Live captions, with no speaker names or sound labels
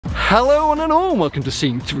Hello one and all, welcome to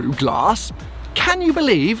Seeing Through Glass. Can you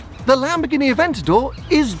believe the Lamborghini Aventador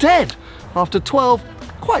is dead? After 12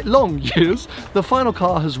 quite long years, the final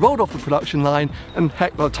car has rolled off the production line, and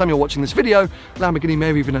heck, by the time you're watching this video, Lamborghini may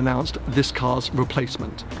have even announced this car's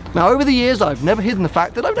replacement. Now, over the years, I've never hidden the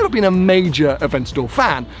fact that I've never been a major Aventador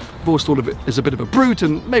fan. I've always thought of it as a bit of a brute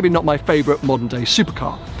and maybe not my favourite modern day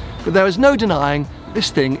supercar. But there is no denying this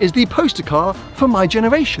thing is the poster car for my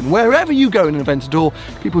generation. Wherever you go in an Aventador,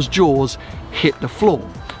 people's jaws hit the floor.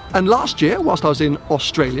 And last year, whilst I was in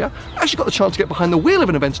Australia, I actually got the chance to get behind the wheel of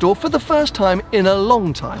an Aventador for the first time in a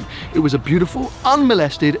long time. It was a beautiful,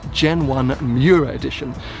 unmolested Gen 1 Miura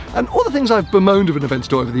edition. And all the things I've bemoaned of an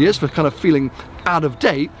Aventador over the years for kind of feeling out of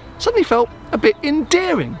date suddenly felt a bit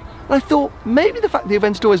endearing. And I thought maybe the fact the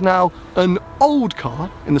Aventador is now an old car,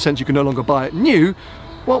 in the sense you can no longer buy it new,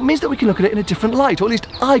 well, it means that we can look at it in a different light, or at least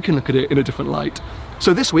I can look at it in a different light.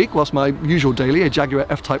 So this week, whilst my usual daily, a Jaguar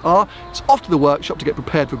F-Type R, is off to the workshop to get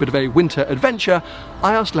prepared for a bit of a winter adventure,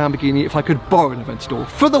 I asked Lamborghini if I could borrow an Aventador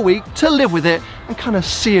for the week to live with it and kind of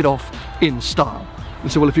see it off in style.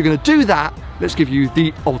 And so, well, if you're going to do that, let's give you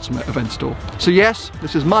the ultimate Aventador. So yes,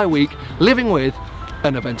 this is my week living with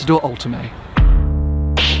an Aventador Ultimae.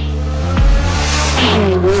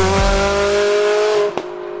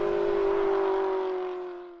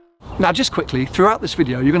 Now just quickly, throughout this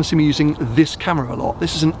video you're going to see me using this camera a lot.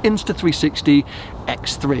 This is an Insta360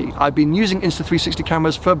 X3. I've been using Insta360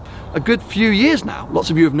 cameras for a good few years now. Lots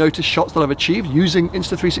of you have noticed shots that I've achieved using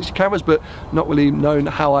Insta360 cameras, but not really known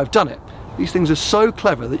how I've done it. These things are so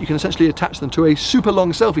clever that you can essentially attach them to a super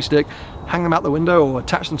long selfie stick, hang them out the window, or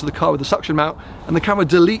attach them to the car with a suction mount, and the camera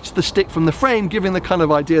deletes the stick from the frame, giving the kind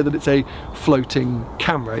of idea that it's a floating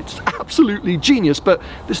camera. It's absolutely genius, but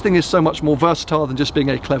this thing is so much more versatile than just being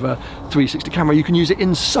a clever 360 camera. You can use it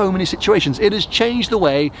in so many situations. It has changed the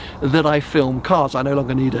way that I film cars. I no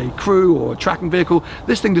longer need a crew or a tracking vehicle.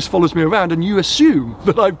 This thing just follows me around and you assume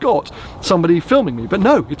that I've got somebody filming me, but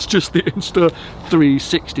no, it's just the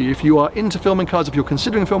Insta360. If you are into filming cars, if you're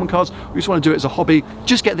considering filming cars, or you just want to do it as a hobby,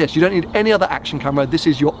 just get this. You don't need any other action camera. This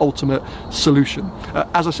is your ultimate solution.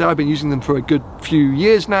 As I say, I've been using them for a good few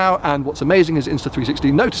years now, and what's amazing is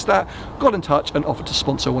Insta360 noticed that, got in touch and offered to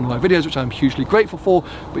sponsor one of my videos, which I'm hugely grateful for,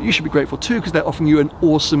 but you should be grateful too because they're offering you an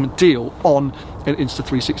awesome deal on an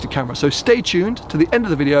Insta360 camera. So stay tuned to the end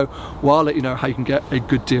of the video while I'll let you know how you can get a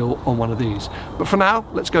good deal on one of these. But for now,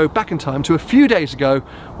 let's go back in time to a few days ago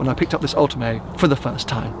when I picked up this Ultimae for the first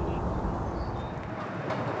time.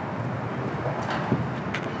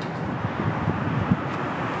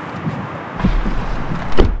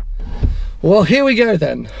 Well, here we go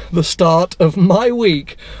then, the start of my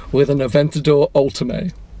week with an Aventador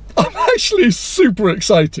Ultimae. I'm actually super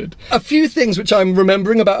excited. A few things which I'm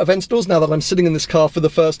remembering about Aventadors now that I'm sitting in this car for the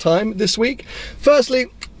first time this week. Firstly,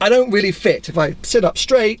 I don't really fit. If I sit up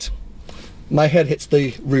straight, my head hits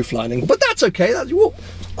the roof lining, but that's okay.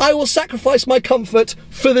 I will sacrifice my comfort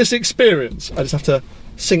for this experience. I just have to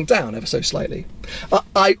sink down ever so slightly.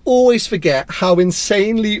 I always forget how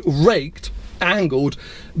insanely raked, angled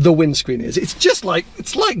the windscreen is. It's like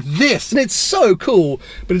this, and it's so cool,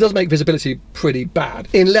 but it does make visibility pretty bad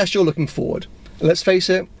unless you're looking forward. And let's face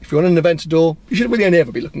it, if you're on an Aventador, you should really only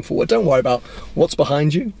ever be looking forward. Don't worry about what's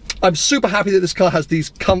behind you. I'm super happy that this car has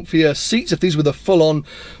these comfier seats. If these were the full-on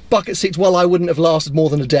bucket seats, well, I wouldn't have lasted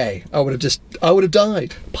more than a day. I would have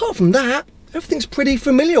died. Apart from that, everything's pretty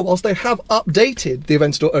familiar. Whilst they have updated the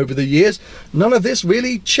Aventador over the years, none of this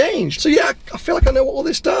really changed. So yeah, I feel like I know what all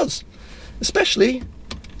this does. Especially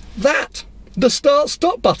that, the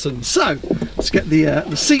start-stop button. So let's get the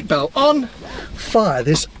seatbelt on, fire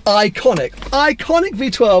this iconic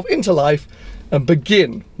V12 into life, and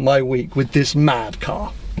begin my week with this mad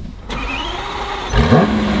car.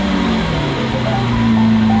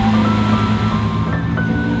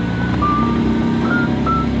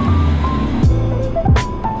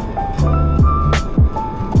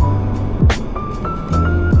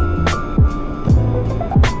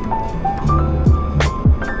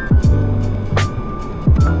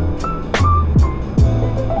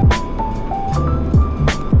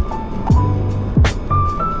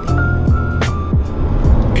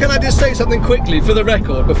 Say something quickly for the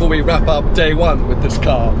record before we wrap up day one with this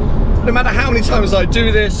car. No matter how many times I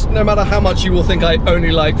do this, no matter how much you will think I only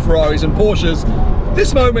like Ferraris and Porsches,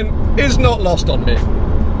 this moment is not lost on me.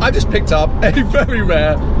 I just picked up a very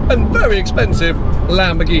rare and very expensive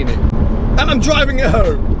Lamborghini, and I'm driving it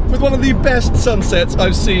home with one of the best sunsets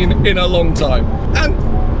I've seen in a long time, and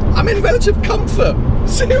I'm in relative comfort.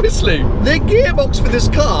 Seriously, the gearbox for this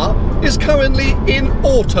car is currently in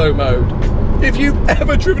auto mode. If you've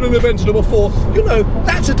ever driven an Aventador before, you know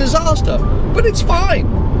that's a disaster, but it's fine.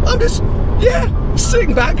 I'm just, yeah,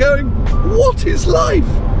 sitting back going, what is life?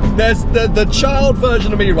 There's the child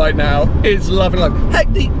version of me right now is loving life.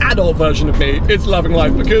 Heck, the adult version of me is loving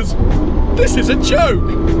life because this is a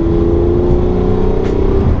joke.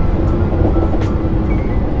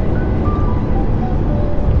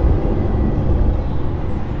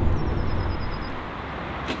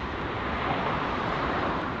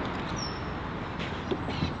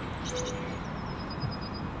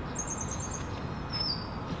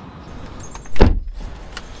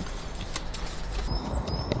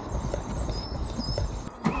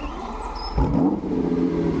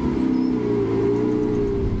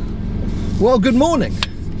 Well, good morning.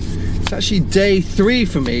 It's actually day 3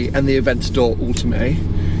 for me and the Aventador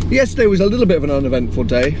Ultimae. Yesterday was a little bit of an uneventful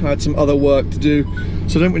day. I had some other work to do,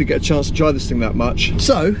 so I don't really get a chance to drive this thing that much.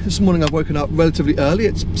 So, this morning I've woken up relatively early.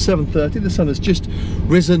 It's 7:30, the sun has just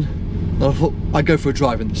risen, and I thought I'd go for a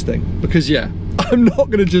drive in this thing. Because yeah, I'm not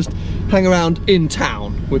gonna just hang around in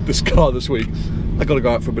town with this car this week. I gotta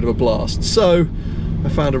go out for a bit of a blast. So, I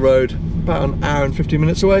found a road about an hour and 15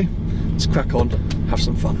 minutes away. Let's crack on, have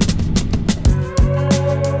some fun.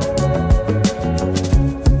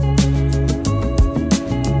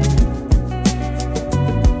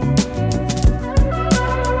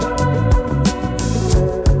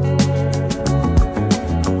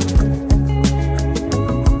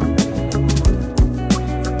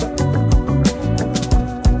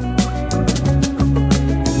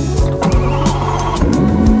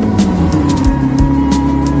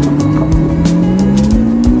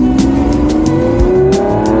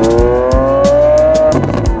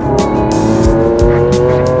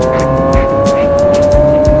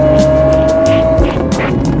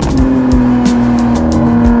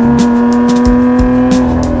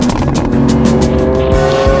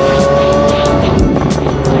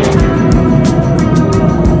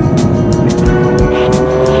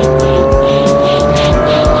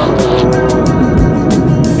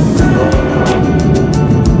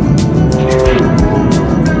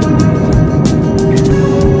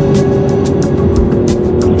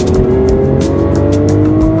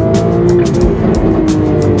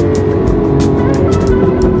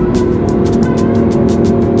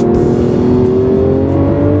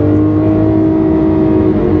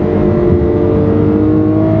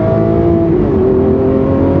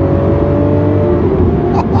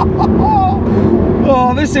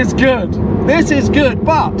 This is good. This is good,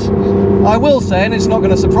 but I will say, and it's not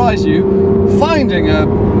going to surprise you, finding a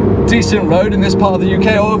decent road in this part of the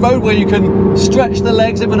UK, or a road where you can stretch the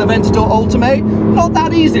legs of an Aventador Ultimae, not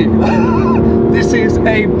that easy. This is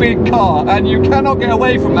a big car, and you cannot get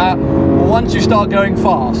away from that once you start going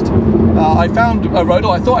fast. I found a road,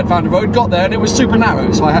 or I thought I'd found a road, got there, and it was super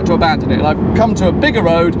narrow, so I had to abandon it. And I've come to a bigger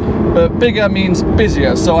road, but bigger means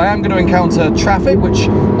busier, so I am going to encounter traffic, which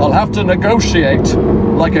I'll have to negotiate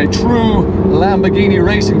like a true Lamborghini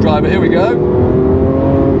racing driver. Here we go.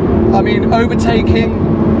 I mean, overtaking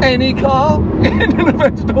any car in an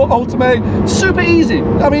Aventador Ultimae, super easy.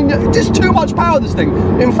 I mean, just too much power, this thing.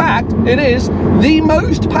 In fact, it is the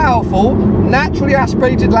most powerful, naturally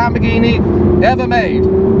aspirated Lamborghini ever made.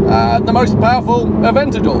 The most powerful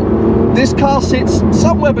Aventador. This car sits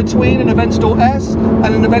somewhere between an Aventador S and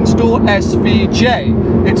an Aventador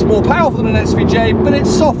SVJ. It's more powerful than an SVJ, but it's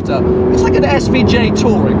softer. It's like an SVJ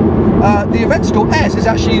touring. The Aventador S is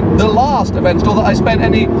actually the last Aventador that I spent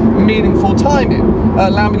any meaningful time in.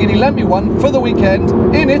 Lamborghini lent me one for the weekend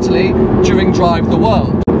in Italy during Drive the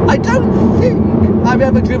World. I don't think I've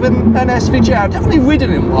ever driven an SVJ. I've definitely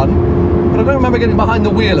ridden in one, but I don't remember getting behind the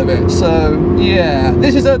wheel of it. So yeah,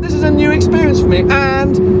 this is a new experience for me,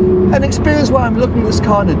 and an experience where I'm looking at this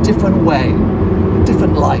car in a different way, a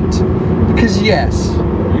different light. Because yes,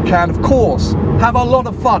 you can of course have a lot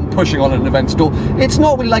of fun pushing on an Aventador. It's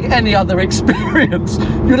not really like any other experience.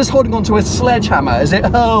 You're just holding onto a sledgehammer as it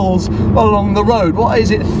hurls along the road. What is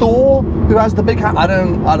it, Thor, who has the big hammer? I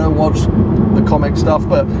don't watch the comic stuff,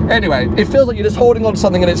 but anyway, it feels like you're just holding on to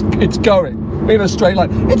something and it's going in a straight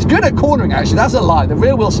line. It's good at cornering, actually, that's a lie. The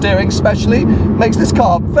rear wheel steering especially makes this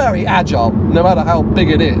car very agile, no matter how big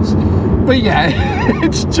it is. But yeah,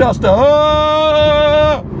 it's just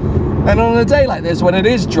and on a day like this, when it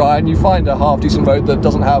is dry and you find a half decent road that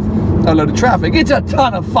doesn't have a load of traffic, it's a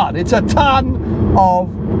ton of fun. It's a ton of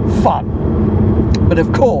fun. But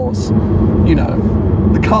of course, you know,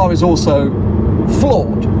 the car is also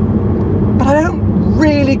flawed. But I don't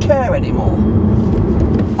really care anymore.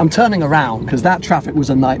 I'm turning around because that traffic was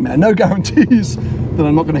a nightmare. No guarantees that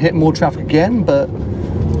I'm not going to hit more traffic again, but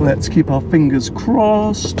let's keep our fingers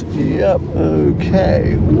crossed. Yep,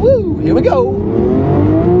 okay. Woo, here we go.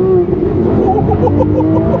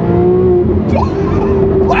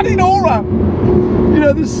 Wow.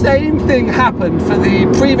 know, the same thing happened for the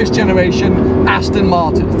previous generation Aston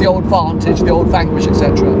Martins, the old Vantage, the old Vanquish,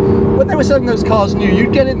 etc. When they were selling those cars new,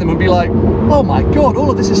 you'd get in them and be like, oh my god,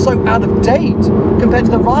 all of this is so out of date. Compared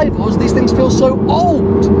to the rivals, these things feel so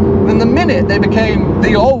old. And then the minute they became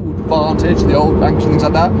the old Vantage, the old Vanquish, things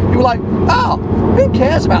like that, you were like, ah, who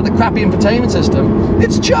cares about the crappy infotainment system?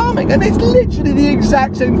 It's charming, and it's literally the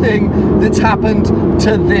exact same thing that's happened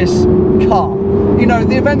to this car. You know,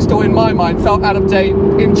 the Aventador, in my mind, felt out of date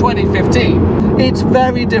in 2015. It's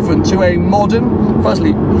very different to a modern,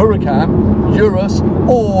 firstly, Huracan, Urus,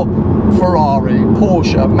 or Ferrari,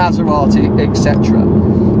 Porsche, Maserati, etc.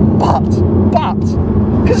 But,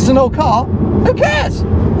 because it's an old car, who cares?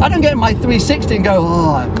 I don't get in my 360 and go,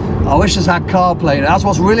 oh, I wish this had CarPlay. That's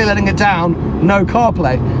what's really letting it down, no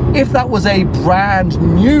CarPlay. If that was a brand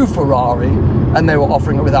new Ferrari and they were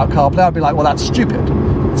offering it without CarPlay, I'd be like, well, that's stupid.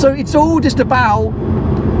 So it's all just about,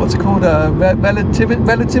 what's it called,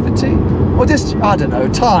 relativity? Or just, I don't know,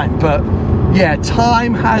 time. But yeah,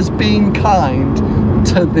 time has been kind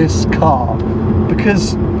to this car.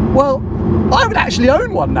 Because, well, I would actually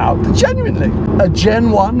own one now, genuinely. A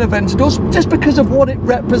Gen 1 Aventador, just because of what it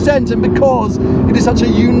represents and because it is such a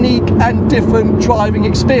unique and different driving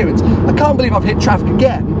experience. I can't believe I've hit traffic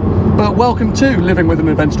again, but welcome to living with an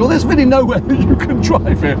Aventador. There's really nowhere that you can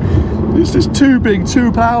drive it. It's just too big,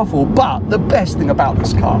 too powerful. But the best thing about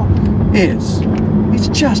this car is it's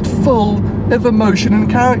just full of emotion and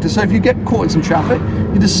character. So if you get caught in some traffic,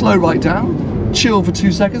 you just slow right down, chill for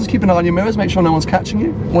 2 seconds, keep an eye on your mirrors, make sure no one's catching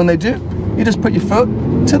you. When they do, you just put your foot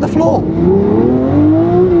to the floor.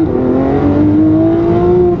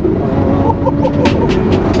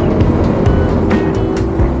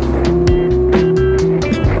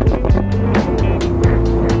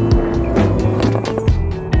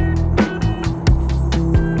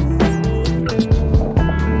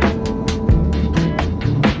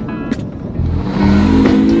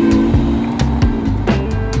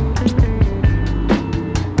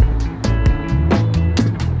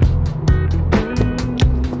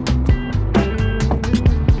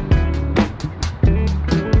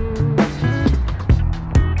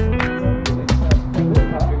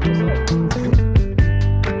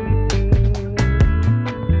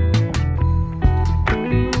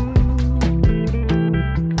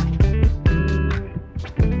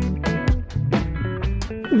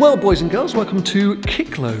 Well, boys and girls, welcome to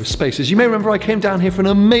Kicklow Spaces. You may remember I came down here for an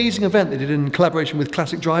amazing event they did in collaboration with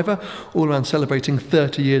Classic Driver, all around celebrating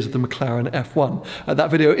 30 years of the McLaren F1. That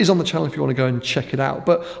video is on the channel if you want to go and check it out.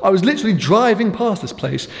 But I was literally driving past this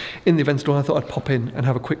place in the Aventador and I thought I'd pop in and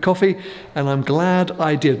have a quick coffee, and I'm glad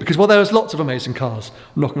I did, because, well, there was lots of amazing cars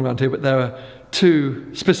knocking around here, but there are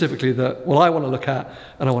two specifically that, well, I want to look at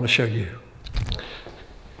and I want to show you.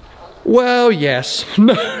 Well, yes,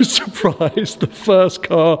 no surprise, the first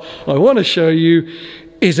car I want to show you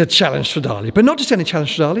is a Challenge Stradale, but not just any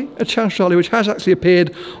Challenge Stradale, a Challenge Stradale which has actually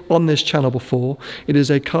appeared on this channel before. It is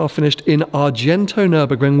a car finished in Argento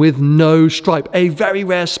Nürburgring with no stripe, a very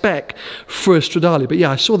rare spec for a Stradale. But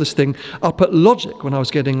yeah, I saw this thing up at Logic when I was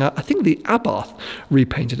getting, I think, the Abarth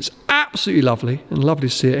repainted. It's absolutely lovely, and lovely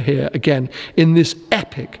to see it here again in this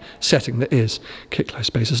epic setting that is Kicklow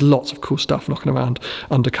Spaces. Lots of cool stuff knocking around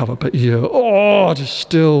undercover, but yeah, oh, just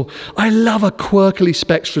still, I love a quirkily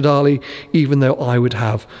spec Stradale, even though I would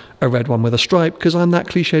have a red one with a stripe because I'm that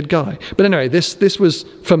cliched guy. But anyway, this was,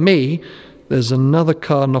 for me, there's another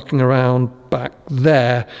car knocking around back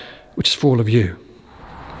there, which is for all of you.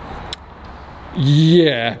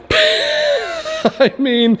 Yeah. I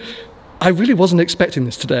mean, I really wasn't expecting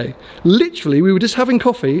this today. Literally, we were just having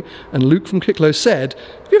coffee and Luke from Kicklow said,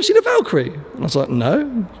 have you ever seen a Valkyrie? And I was like,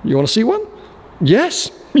 no. You want to see one?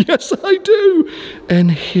 Yes. Yes, I do.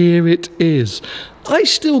 And here it is. I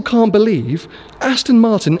still can't believe Aston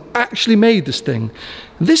Martin actually made this thing.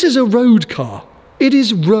 This is a road car. It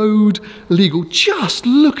is road legal. Just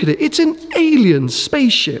look at it. It's an alien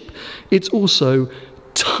spaceship. It's also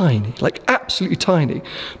tiny, like absolutely tiny.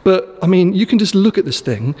 But I mean, you can just look at this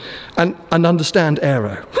thing and understand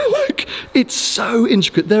aero. Like, it's so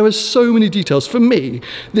intricate. There are so many details. For me,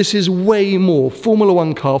 this is way more Formula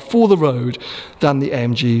One car for the road than the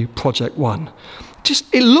AMG Project One.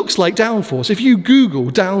 Just, it looks like downforce. If you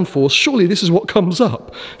Google downforce, surely this is what comes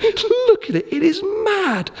up. Look at it, it is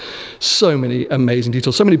mad. So many amazing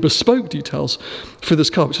details, so many bespoke details for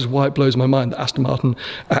this car, which is why it blows my mind that Aston Martin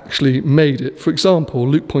actually made it. For example,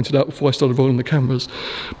 Luke pointed out before I started rolling the cameras,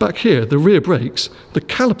 back here, the rear brakes, the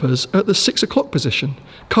calipers are at the 6 o'clock position.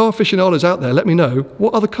 Car aficionados out there, let me know,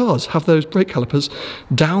 what other cars have those brake calipers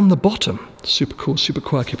down the bottom? Super cool, super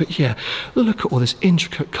quirky. But yeah, look at all this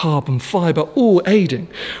intricate carbon fibre, all aiding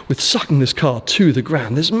with sucking this car to the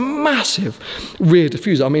ground. This massive rear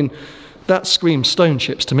diffuser. I mean, that screams stone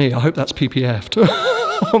chips to me. I hope that's PPF'd.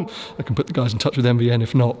 I can put the guys in touch with MVN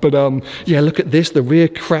if not. But yeah, look at this, the rear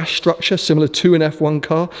crash structure, similar to an F1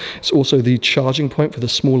 car. It's also the charging point for the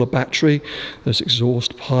smaller battery. There's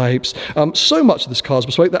exhaust pipes. So much of this car's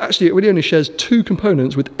bespoke that actually it really only shares 2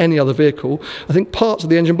 components with any other vehicle. I think parts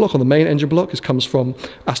of the engine block, on the main engine block, comes from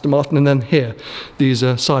Aston Martin, and then here, these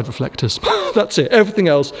side reflectors. That's it. Everything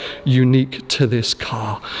else unique to this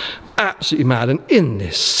car. Absolutely mad. And in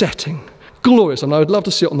this setting, glorious. And I would love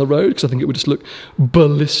to see it on the road because I think it would just look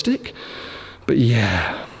ballistic. But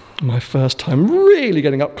yeah, my first time really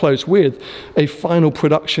getting up close with a final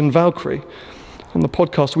production Valkyrie. On the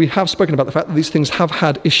podcast, we have spoken about the fact that these things have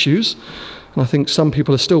had issues. And I think some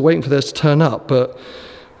people are still waiting for theirs to turn up. But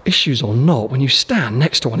issues or not, when you stand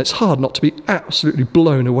next to one, it's hard not to be absolutely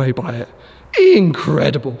blown away by it.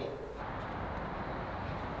 Incredible.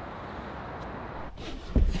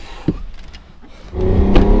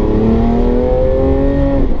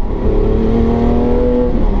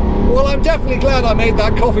 Definitely glad I made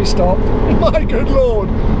that coffee stop. My good lord.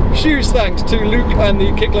 Huge thanks to Luke and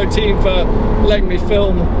the Kicklow team for letting me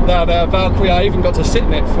film that Valkyrie. I even got to sit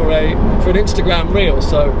in it for an Instagram reel,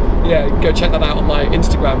 so yeah, go check that out on my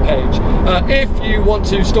Instagram page. If you want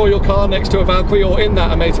to store your car next to a Valkyrie or in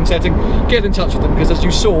that amazing setting, get in touch with them, because as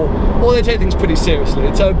you saw, well, they take things pretty seriously.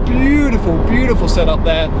 It's a beautiful, beautiful setup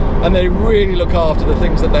there, and they really look after the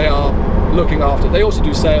things that they are looking after. They also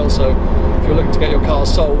do sales, so if you're looking to get your car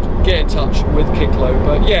sold, get in touch with Kicklow.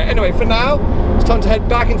 But yeah, anyway, for now, it's time to head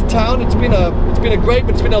back into town. It's been a great,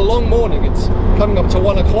 but it's been a long morning. It's coming up to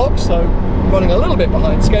 1 o'clock, so I'm running a little bit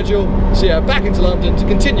behind schedule. So yeah, back into London to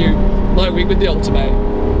continue my week with the Ultimae.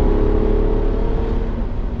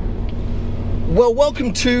 Well,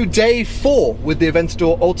 welcome to day 4 with the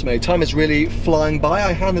Aventador Ultimae. Time is really flying by.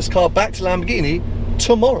 I hand this car back to Lamborghini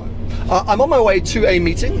tomorrow. I'm on my way to a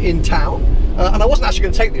meeting in town, and I wasn't actually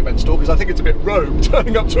going to take the Aventador because I think it's a bit rogue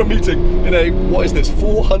turning up to a meeting in a, what is this,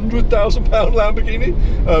 £400,000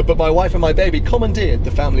 Lamborghini? But my wife and my baby commandeered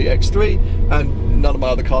the family X3, and none of my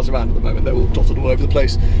other cars around at the moment. They're all dotted all over the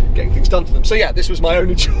place, getting things done to them. So yeah, this was my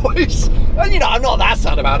only choice. And you know, I'm not that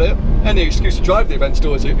sad about it. Any excuse to drive the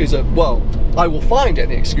Aventador is a well, I will find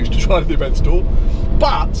any excuse to drive the Aventador.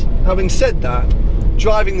 But having said that,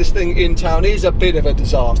 driving this thing in town is a bit of a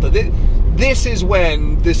disaster. This is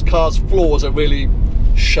when this car's flaws are really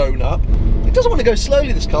shown up. It doesn't want to go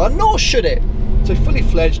slowly, this car, nor should it. It's a fully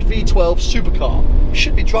fledged V12 supercar. You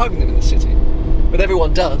should be driving them in the city, but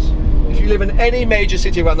everyone does. If you live in any major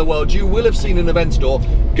city around the world, you will have seen an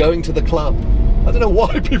Aventador going to the club. I don't know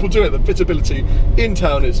why people do it. The fitability in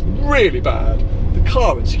town is really bad. The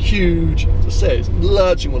car is huge, as I say, it's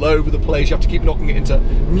lurching all over the place. You have to keep knocking it into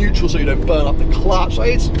neutral so you don't burn up the clutch.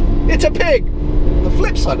 It's a pig. On the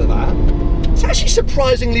flip side of that, it's actually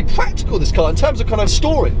surprisingly practical, this car, in terms of kind of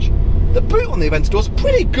storage. The boot on the Aventador is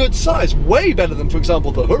pretty good size, way better than, for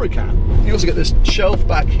example, the Huracan. You also get this shelf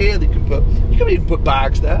back here that you can even put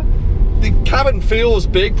bags there. The cabin feels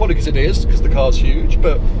big, probably because it is, because the car's huge,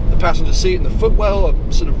 but the passenger seat and the footwell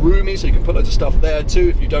are sort of roomy, so you can put loads of stuff there too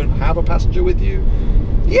if you don't have a passenger with you.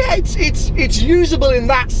 Yeah, it's usable in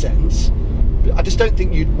that sense. I just don't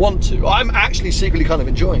think you'd want to. I'm actually secretly kind of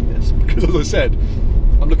enjoying this, because as I said,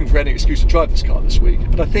 I'm looking for any excuse to drive this car this week.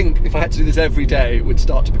 But I think if I had to do this every day, it would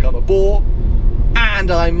start to become a bore,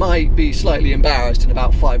 and I might be slightly embarrassed in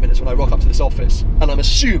about 5 minutes when I rock up to this office, and I'm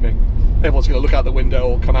assuming everyone's going to look out the window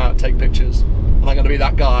or come out and take pictures, and I'm going to be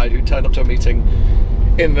that guy who turned up to a meeting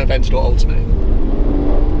in an Aventador Ultimae.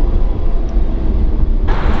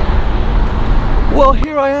 Well,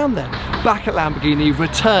 here I am then, back at Lamborghini,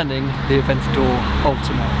 returning the Aventador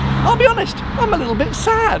Ultimae. I'll be honest, I'm a little bit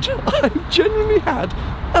sad. I've genuinely had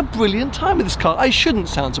a brilliant time with this car. I shouldn't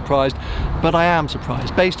sound surprised, but I am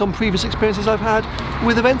surprised based on previous experiences I've had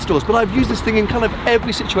with Aventadors. But I've used this thing in kind of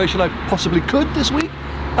every situation I possibly could this week,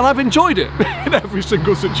 and I've enjoyed it in every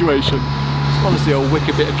single situation. It's honestly a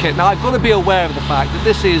wicked bit of kit. Now, I've got to be aware of the fact that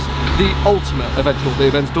this is the ultimate Aventador, the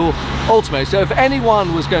Aventador Ultimae. So if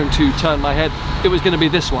anyone was going to turn my head, it was going to be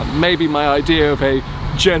this one. Maybe my idea of a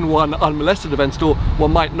Gen 1 unmolested Aventador,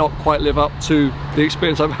 one might not quite live up to the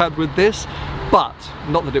experience I've had with this, but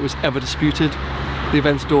not that it was ever disputed. The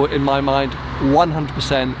Aventador, in my mind,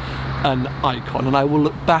 100% an icon, and I will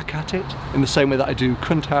look back at it in the same way that I do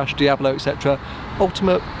Countach, Diablo, etc.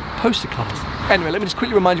 Ultimate, poster cars. Anyway, let me just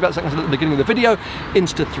quickly remind you about something I said at the beginning of the video.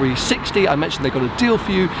 Insta360, I mentioned they got a deal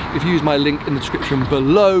for you. If you use my link in the description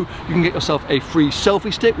below, you can get yourself a free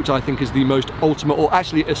selfie stick, which I think is the most ultimate, or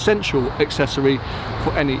actually essential accessory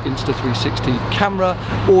for any Insta360 camera,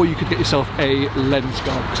 or you could get yourself a lens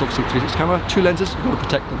guard, because obviously 360 camera, 2 lenses, you've got to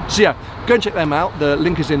protect them. So yeah, go and check them out. The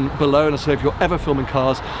link is in below, and as I say, if you're ever filming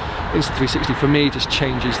cars, Insta360 for me just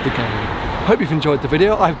changes the game. Hope you've enjoyed the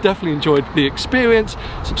video. I've definitely enjoyed the experience.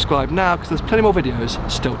 Subscribe now, because there's plenty more videos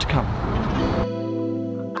still to come.